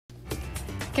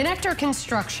Connector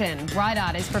construction.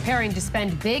 RIDOT is preparing to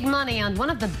spend big money on one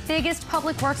of the biggest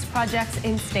public works projects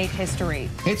in state history.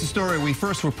 It's a story we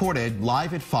first reported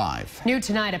live at 5. New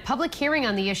tonight, a public hearing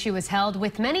on the issue is held,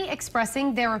 with many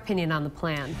expressing their opinion on the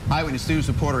plan. Eyewitness News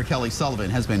reporter Kelly Sullivan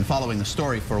has been following the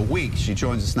story for a week. She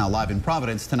joins us now live in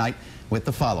Providence tonight with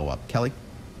the follow-up. Kelly?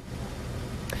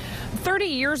 30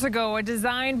 years ago, a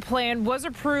design plan was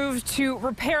approved to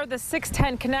repair the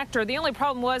 610 connector. The only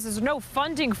problem was there's no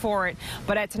funding for it.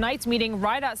 But at tonight's meeting,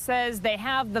 RIDOT says they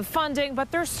have the funding,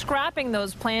 but they're scrapping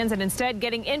those plans and instead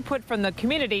getting input from the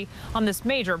community on this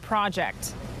major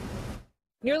project.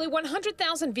 Nearly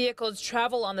 100,000 vehicles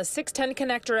travel on the 610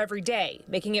 connector every day,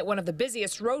 making it one of the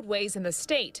busiest roadways in the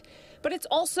state. But it's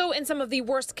also in some of the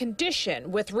worst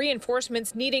condition, with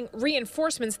reinforcements needing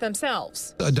reinforcements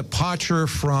themselves. A departure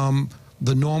from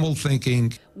the normal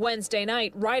thinking. Wednesday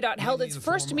night, RIDOT held its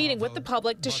first meeting with the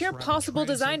public to share possible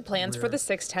design plans for the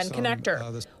 610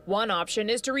 connector. One option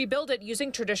is to rebuild it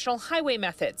using traditional highway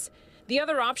methods. The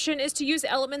other option is to use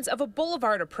elements of a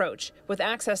boulevard approach, with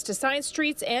access to side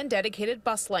streets and dedicated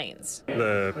bus lanes.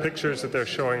 The pictures that they're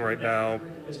showing right now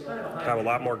have a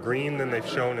lot more green than they've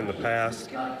shown in the past,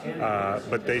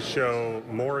 but they show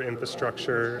more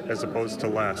infrastructure as opposed to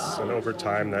less, and over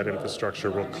time that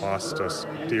infrastructure will cost us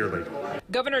dearly.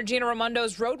 Governor Gina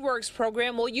Raimondo's Roadworks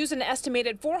program will use an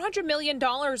estimated $400 million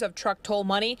of truck toll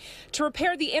money to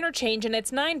repair the interchange and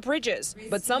its 9 bridges,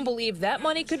 but some believe that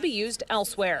money could be used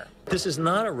elsewhere. This is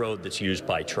not a road that's used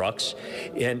by trucks,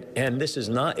 and this is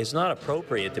not, it's not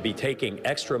appropriate to be taking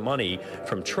extra money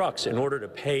from trucks in order to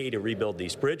pay to rebuild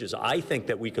these bridges. I think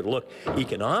that we could look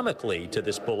economically to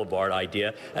this boulevard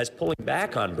idea as pulling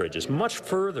back on bridges much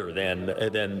further than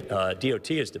DOT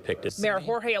has depicted. Mayor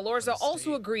Jorge Elorza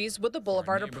also agrees with the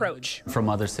boulevard approach. From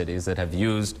other cities that have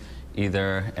used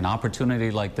either an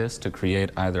opportunity like this to create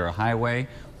either a highway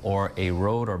or a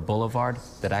road or boulevard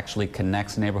that actually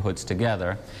connects neighborhoods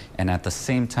together and at the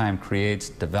same time creates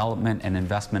development and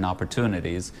investment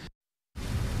opportunities.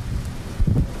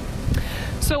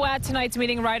 So at tonight's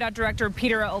meeting, RIDOT Director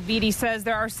Peter Elvidi says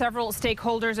there are several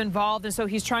stakeholders involved, and so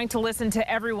he's trying to listen to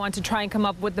everyone to try and come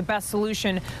up with the best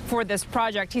solution for this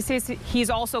project. He says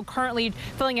he's also currently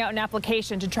filling out an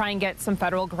application to try and get some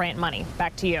federal grant money.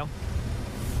 Back to you.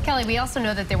 Kelly, we also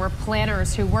know that there were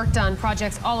planners who worked on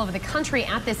projects all over the country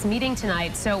at this meeting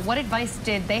tonight. So what advice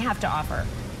did they have to offer?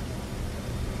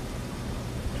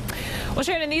 Well,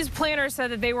 Shannon, these planners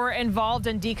said that they were involved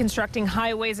in deconstructing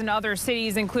highways in other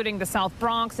cities, including the South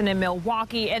Bronx and in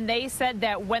Milwaukee. And they said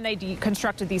that when they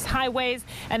deconstructed these highways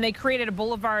and they created a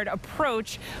boulevard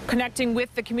approach connecting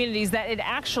with the communities, that it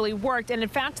actually worked. And in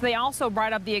fact, they also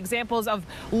brought up the examples of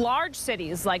large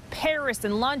cities like Paris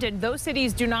and London. Those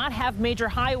cities do not have major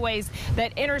highways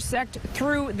that intersect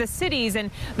through the cities,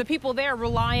 and the people there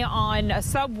rely on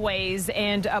subways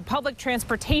and public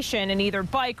transportation and either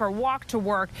bike or walk to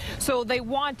work. So they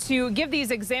want to give these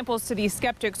examples to these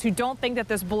skeptics who don't think that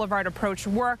this boulevard approach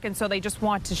work, and so they just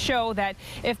want to show that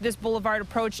if this boulevard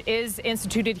approach is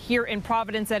instituted here in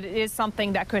Providence, that it is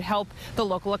something that could help the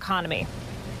local economy.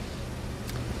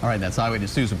 All right, that's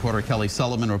Eyewitness News reporter Kelly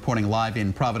Sullivan reporting live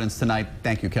in Providence tonight.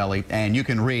 Thank you, Kelly. And you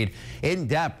can read in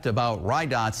depth about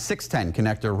RIDOT's 610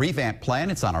 connector revamp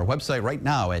plan. It's on our website right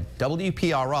now at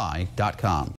WPRI.com.